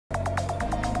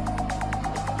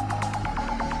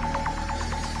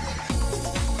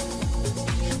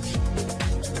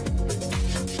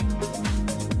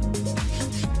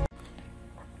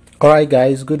Alright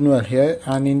guys, good Noel here,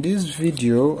 and in this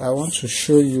video I want to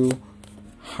show you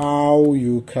how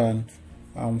you can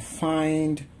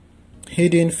find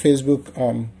hidden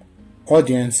Facebook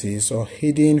audiences or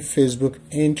hidden Facebook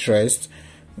interest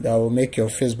that will make your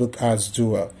Facebook ads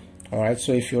do well. Alright,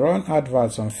 so if you run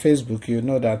adverts on Facebook, you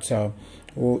know that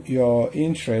your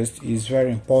interest is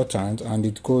very important and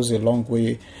it goes a long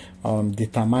way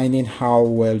determining how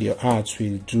well your ads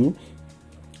will do.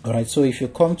 Alright, so if you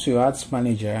come to your ads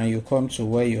manager and you come to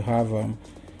where you have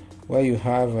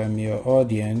your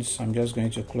audience, I'm just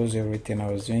going to close everything I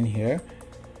was doing here.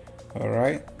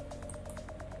 Alright,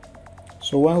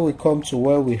 so when we come to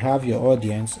where we have your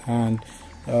audience and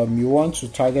you want to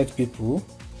target people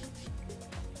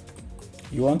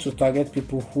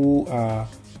who are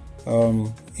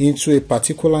into a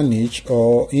particular niche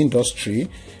or industry,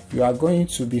 you are going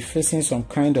to be facing some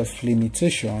kind of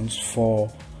limitations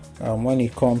for when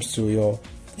it comes to your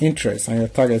interest and your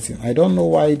targeting. I don't know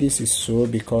why this is so,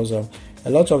 because a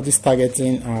lot of this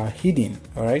targeting are hidden.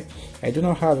 All right, I do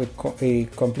not have a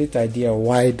complete idea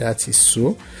why that is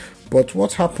so, but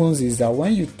what happens is that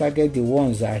when you target the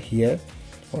ones that are here,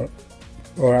 all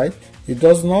right, it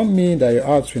does not mean that your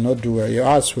ads will not do well. Your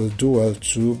ads will do well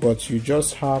too, but you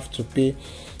just have to pay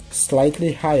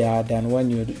slightly higher than when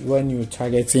you're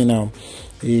targeting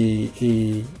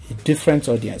a different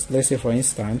audience. Let's say, for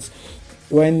instance,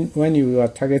 when you are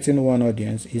targeting one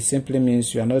audience, it simply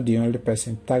means you are not the only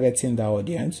person targeting that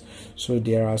audience, so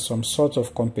there are some sort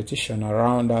of competition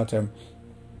around that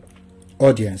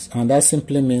audience, and that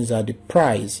simply means that the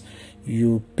price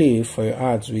you pay for your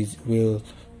ads will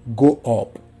go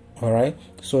up. All right,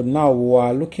 so now we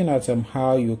are looking at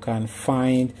how you can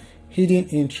find hidden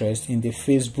interest in the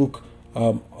Facebook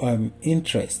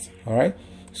interest. All right,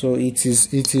 so it is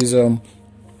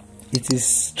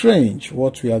strange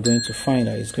what we are going to find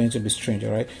out. It's going to be strange.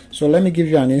 All right, so let me give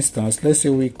you an instance. Let's say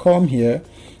we come here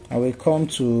and we come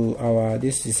to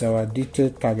this is our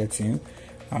detailed targeting,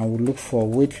 and we look for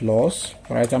weight loss.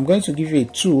 All right, I'm going to give you a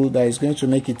tool that is going to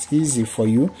make it easy for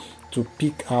you to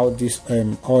pick out these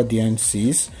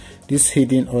audiences, these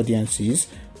hidden audiences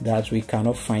that we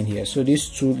cannot find here. So this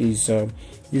tool is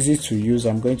easy to use.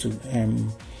 I'm going to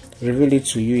reveal it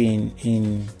to you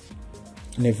in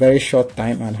a very short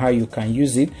time, and how you can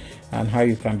use it and how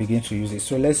you can begin to use it.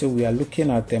 So let's say we are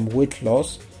looking at weight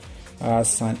loss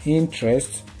as an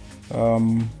interest.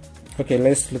 Okay,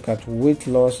 let's look at weight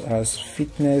loss as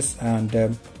fitness and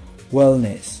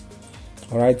wellness.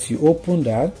 All right, you open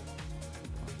that,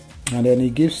 and then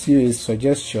it gives you a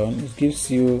suggestion. It gives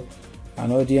you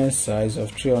an audience size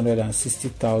of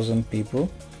 360,000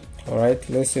 people. All right,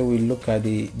 let's say we look at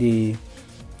the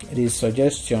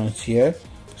suggestions here.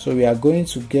 So we are going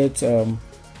to get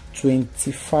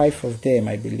 25 of them,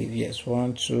 I believe. Yes,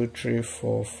 1 2 3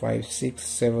 4 5 6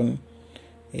 7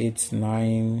 8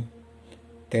 9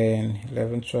 10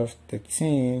 11 12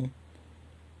 13.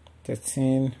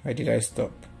 Where did I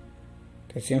stop?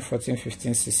 13 14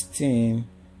 15 16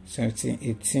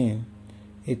 17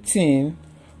 18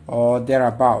 or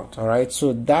thereabout. All right,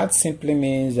 so that simply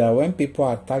means that when people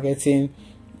are targeting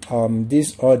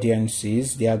these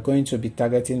audiences, they are going to be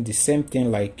targeting the same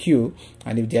thing like you,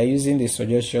 and if they are using the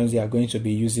suggestions, they are going to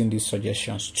be using these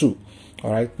suggestions too.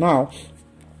 All right, now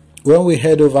when we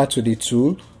head over to the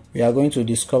tool, we are going to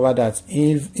discover that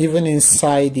even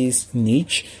inside this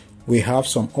niche, we have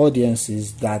some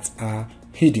audiences that are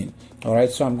hidden. All right,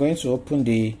 so I'm going to open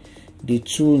the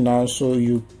tool now. So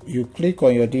you click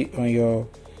on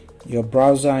your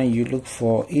browser and you look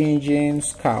for Engine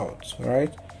Scout. All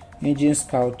right, Engine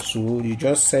Scout tool. You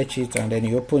just search it and then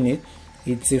you open it.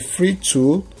 It's a free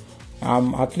tool.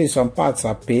 At least some parts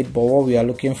are paid, but what we are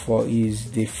looking for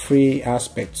is the free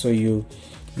aspect. So you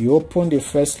open the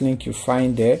first link you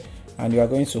find there, and you are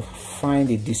going to find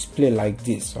a display like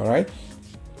this. All right,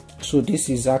 so this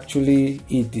is actually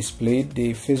it displayed,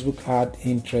 the Facebook ad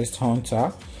interest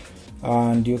hunter,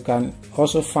 and you can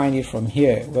also find it from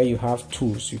here where you have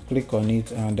tools. You click on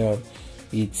it and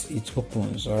it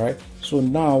opens. All right, so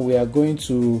now we are going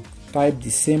to type the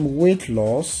same weight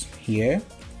loss here,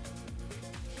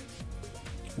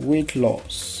 weight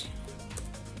loss,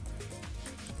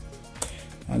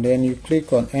 and then you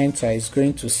click on enter. It's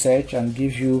going to search and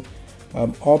give you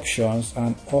options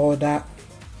and other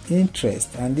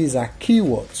interest, and these are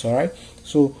keywords. All right,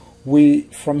 so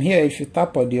from here, if you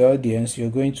tap on the audience, you're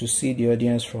going to see the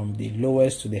audience from the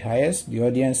lowest to the highest, the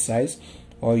audience size,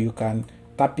 or you can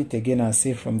tap it again and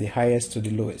see from the highest to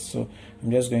the lowest. So I'm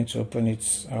just going to open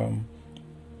it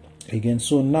again.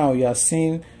 So now you are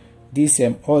seeing these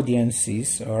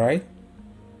audiences. All right,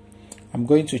 I'm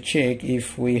going to check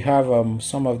if we have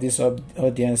some of these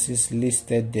audiences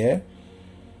listed there.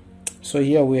 So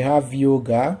here we have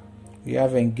yoga, we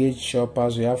have engaged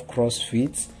shoppers, we have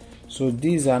CrossFit. So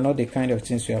these are not the kind of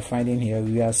things we are finding here.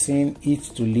 We are seeing eat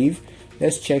to live.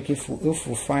 Let's check if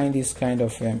we find this kind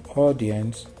of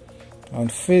audience on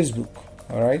Facebook.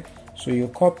 All right, so you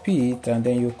copy it and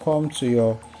then you come to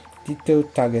your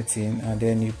detailed targeting and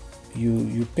then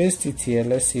you paste it here.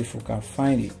 Let's see if we can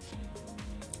find it.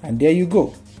 And there you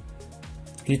go,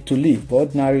 eat to live. But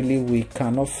ordinarily we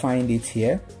cannot find it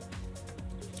here,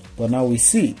 but now we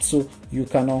see it, so you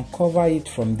can uncover it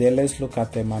from there. Let's look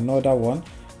at another one,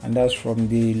 and that's from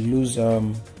the lose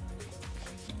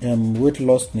weight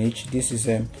loss niche. This is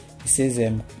it says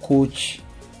Coach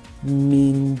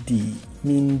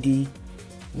Mindy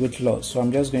weight loss. So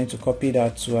I'm just going to copy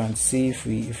that too and see if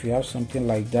we have something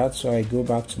like that. So I go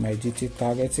back to my detailed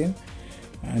targeting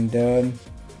and then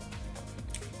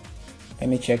let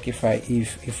me check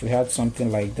if we had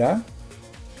something like that.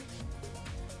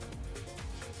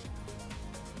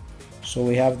 So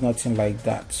we have nothing like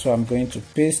that. So I'm going to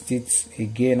paste it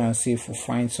again and see if we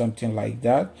find something like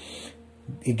that.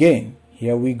 Again,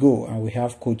 here we go, and we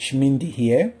have Coach Mindy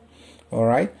here. All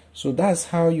right, so that's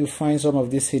how you find some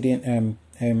of these hidden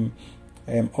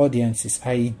audiences.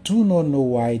 I do not know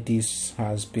why this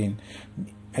has been.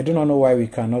 I do not know why we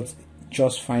cannot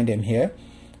just find them here.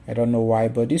 I don't know why,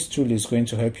 but this tool is going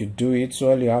to help you do it.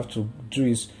 So all you have to do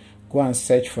is go and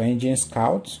search for Engine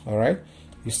Scout. All right,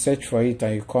 you search for it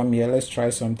and you come here. Let's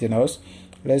try something else.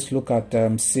 Let's look at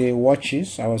say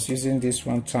watches. I was using this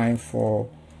one time for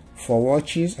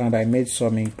watches and I made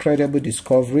some incredible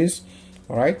discoveries.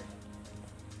 All right,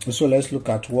 so let's look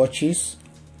at watches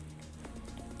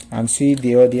and see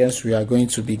the audience we are going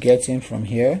to be getting from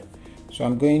here. So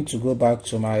I'm going to go back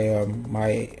to my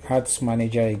my ads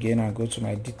manager again and go to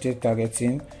my detailed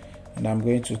targeting, and I'm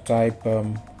going to type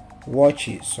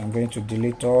watches. So I'm going to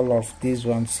delete all of these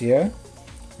ones here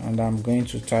and I'm going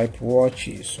to type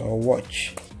watches or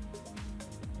watch.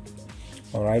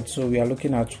 All right, so we are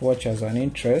looking at watch as an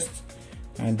interest,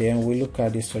 and then we look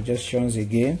at the suggestions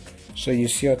again. So you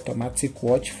see automatic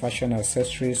watch, fashion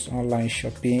accessories, online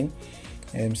shopping,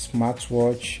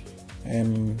 smartwatch,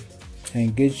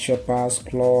 engaged shoppers,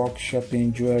 clock,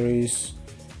 shopping, jewelries,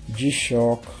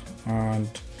 G-Shock, and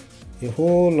a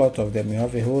whole lot of them. We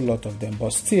have a whole lot of them,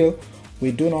 but still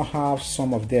we do not have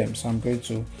some of them. So I'm going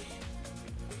to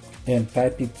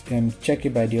type it and check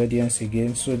it by the audience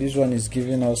again. So this one is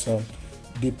giving us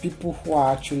the people who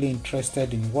are actually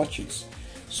interested in watches,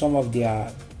 some of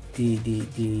their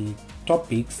the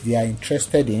topics they are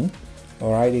interested in.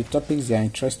 All right, the topics they are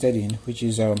interested in, which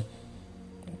is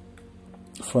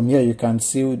from here you can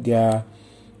see their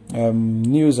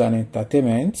news and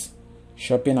entertainment,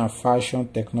 shopping and fashion,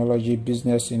 technology,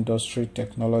 business, industry,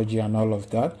 technology, and all of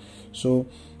that. So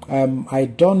I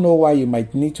don't know why you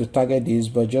might need to target this,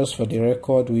 but just for the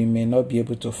record, we may not be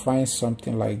able to find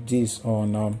something like this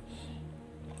on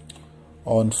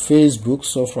Facebook.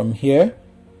 So from here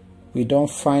we don't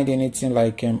find anything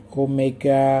like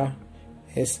Omega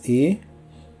SA.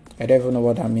 I don't even know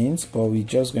what that means, but we're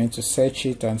just going to search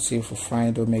it and see if we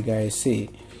find Omega SA.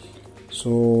 So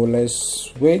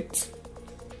let's wait.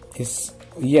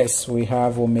 Yes, we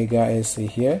have Omega SA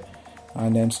here,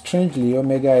 and then strangely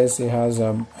Omega SA has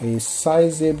a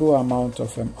sizable amount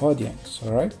of audience.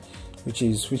 All right, which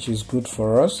is good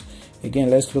for us.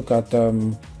 Again, let's look at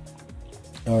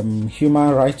Human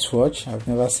Rights Watch. I've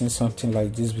never seen something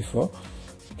like this before.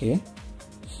 Okay,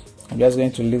 I'm just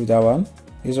going to leave that one.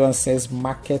 This one says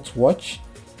Market Watch,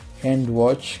 End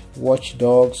Watch,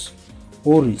 Watchdogs,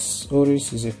 Oris.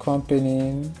 Oris is a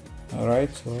company. All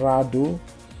right, Rado,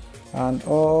 and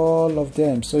all of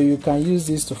them. So you can use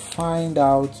this to find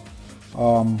out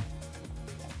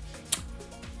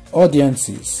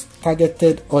audiences,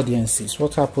 targeted audiences.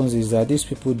 What happens is that these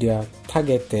people, they are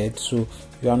targeted, so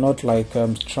you are not like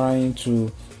trying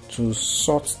to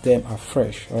sort them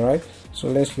afresh. All right, so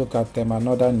let's look at them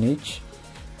another niche.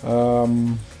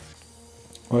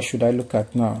 What should I look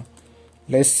at now?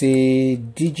 Let's say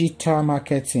digital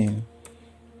marketing.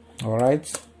 All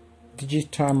right,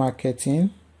 digital marketing,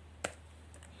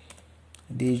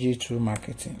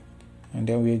 and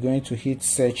then we're going to hit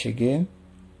search again,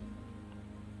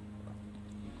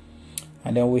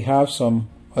 and then we have some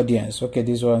audience. Okay,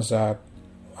 these ones are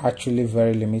actually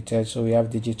very limited. So we have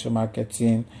digital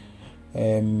marketing,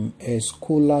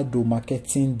 Escola do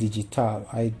Marketing Digital.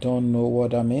 I don't know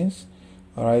what that means.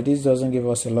 All right, this doesn't give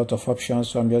us a lot of options,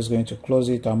 so I'm just going to close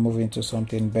it and move into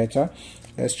something better.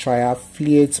 Let's try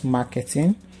affiliate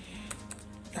marketing.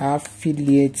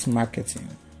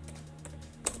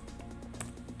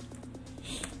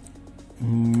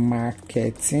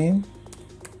 marketing.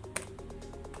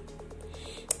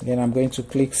 Then I'm going to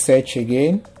click search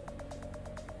again.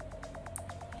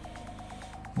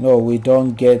 No, we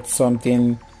don't get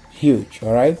something huge.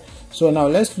 All right, so now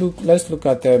let's look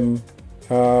at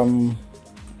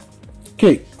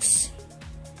cakes.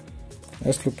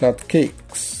 Let's look at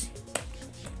cakes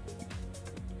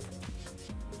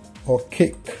or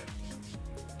cake.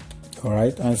 All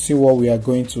right, and see what we are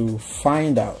going to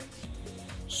find out.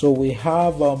 So we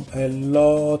have a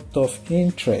lot of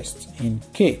interest in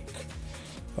cake.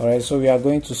 All right, so we are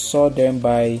going to sort them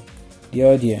by the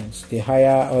audience, the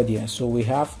higher audience. So we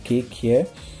have cake here,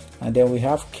 and then we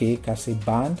have cake as a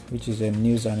band, which is a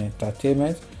news and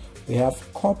entertainment. We have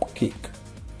cupcake.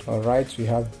 All right, we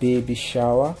have baby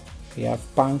shower, we have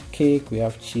pancake, we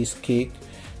have cheesecake.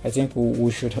 I think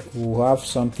we'll have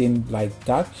something like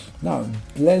that. Now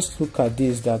let's look at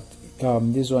this.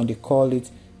 This one, they call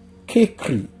it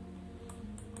cakery.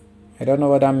 I don't know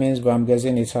what that means, but I'm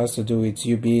guessing it has to do with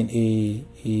you being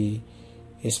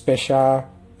a special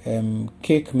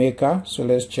cake maker. So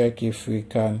let's check if we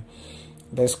can.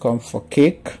 Let's come for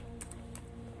cake.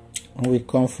 We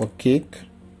come for cake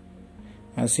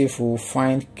and see if we'll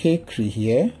find cakery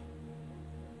here.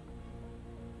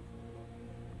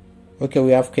 Okay,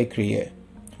 we have cakery here.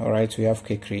 All right, we have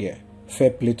cakery here. Fair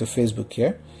play to Facebook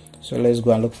here. So let's go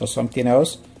and look for something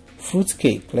else. Fruit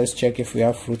cake. Let's check if we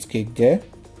have fruit cake there.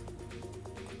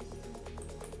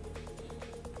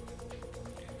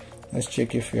 Let's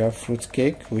check if we have fruit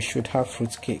cake. We should have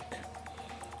fruit cake.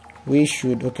 We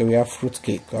should. Okay, we have fruit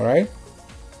cake. All right.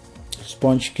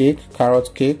 Sponge cake,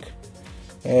 carrot cake,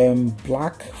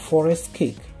 black forest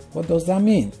cake. What does that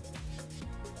mean?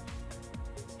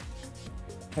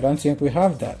 I don't think we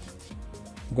have that.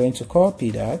 I'm going to copy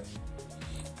that,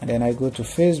 and then I go to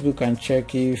Facebook and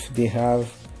check if they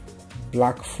have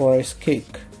black forest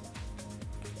cake.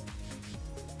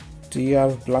 Do you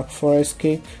have black forest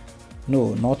cake?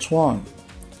 No, not one.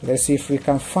 Let's see if we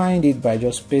can find it by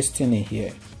just pasting it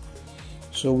here.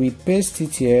 So we paste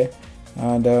it here,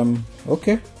 and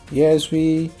okay, yes,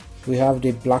 we have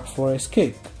the black forest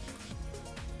cake,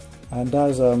 and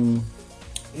that's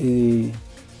a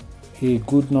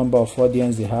good number of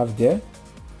audience they have there.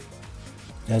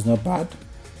 That's not bad.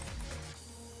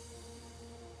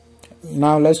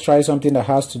 Now let's try something that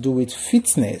has to do with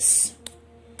fitness.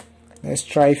 Let's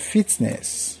try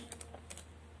fitness,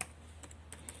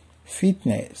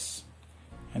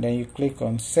 and then you click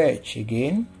on search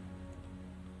again.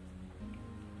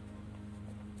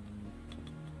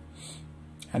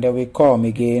 And then we come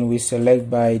again, we select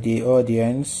by the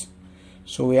audience.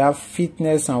 So we have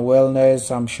fitness and wellness.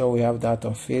 I'm sure we have that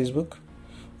on Facebook.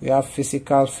 We have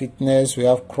physical fitness, we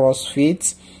have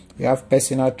CrossFit, we have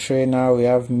personal trainer, we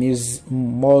have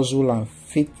muscle and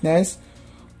fitness,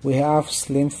 we have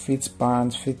slim fit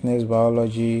bands, fitness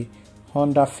biology,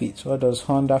 Honda Fit. What does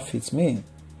Honda Fit mean?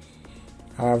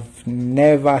 I've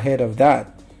never heard of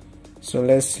that. So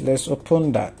let's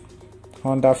open that.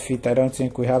 Honda Fit. I don't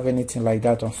think we have anything like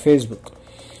that on Facebook.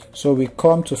 So we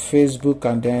come to Facebook,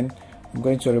 and then I'm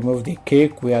going to remove the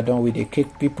cake. We are done with the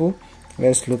cake, people.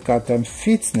 Let's look at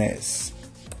fitness.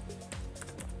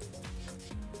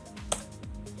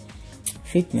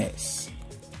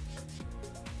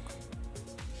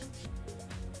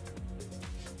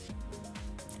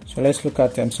 So let's look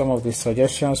at some of the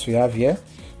suggestions we have here.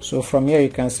 So from here you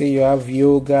can see you have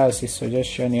yoga as a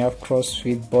suggestion, you have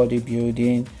CrossFit,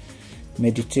 bodybuilding,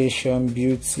 meditation,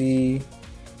 beauty,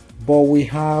 but we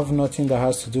have nothing that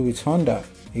has to do with Honda.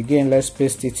 Again, let's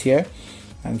paste it here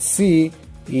and see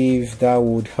if that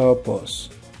would help us,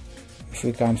 if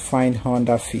we can find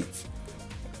Honda Fit.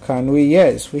 Can we?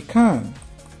 Yes, we can.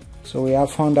 So we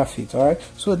have Honda Fit. All right,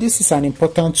 so this is an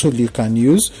important tool you can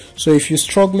use. So if you're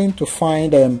struggling to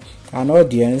find an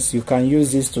audience, you can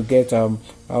use this to get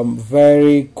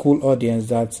very cool audience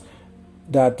that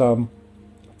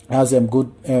has a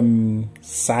good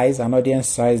size, an audience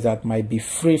size that might be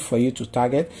free for you to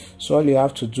target. So all you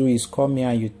have to do is come here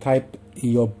and you type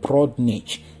your broad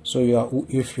niche. So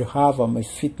if you have a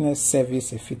fitness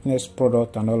service, a fitness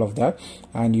product and all of that,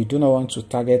 and you do not want to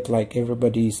target like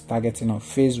everybody is targeting on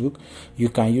Facebook, you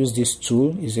can use this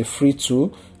tool. It's a free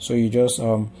tool. So you just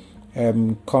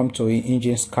come to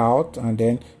Engine Scout, and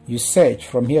then you search.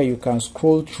 From here you can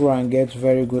scroll through and get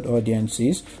very good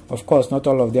audiences. Of course, not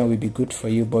all of them will be good for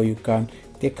you, but you can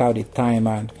take out the time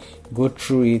and go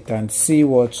through it and see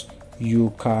what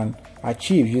you can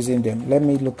achieve using them. Let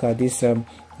me look at this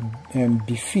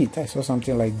Befit. I saw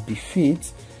something like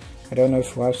Befit. I don't know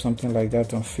if we have something like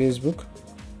that on Facebook.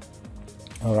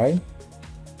 All right,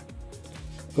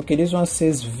 Okay, this one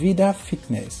says Vida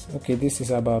Fitness. Okay, this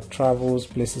is about travels,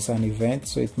 places, and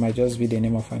events. So it might just be the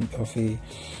name of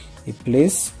a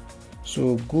place.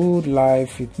 So good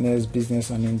life, fitness, business,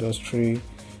 and industry,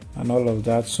 and all of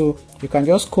that. So you can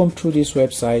just comb through this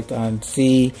website and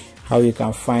see how you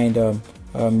can find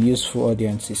useful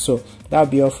audiences. So that'll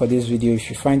be all for this video. If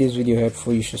you find this video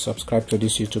helpful, you should subscribe to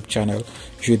this YouTube channel.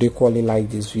 You should equally like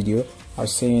this video. I'll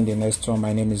see you in the next one.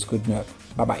 My name is Goodmel.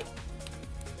 Bye bye.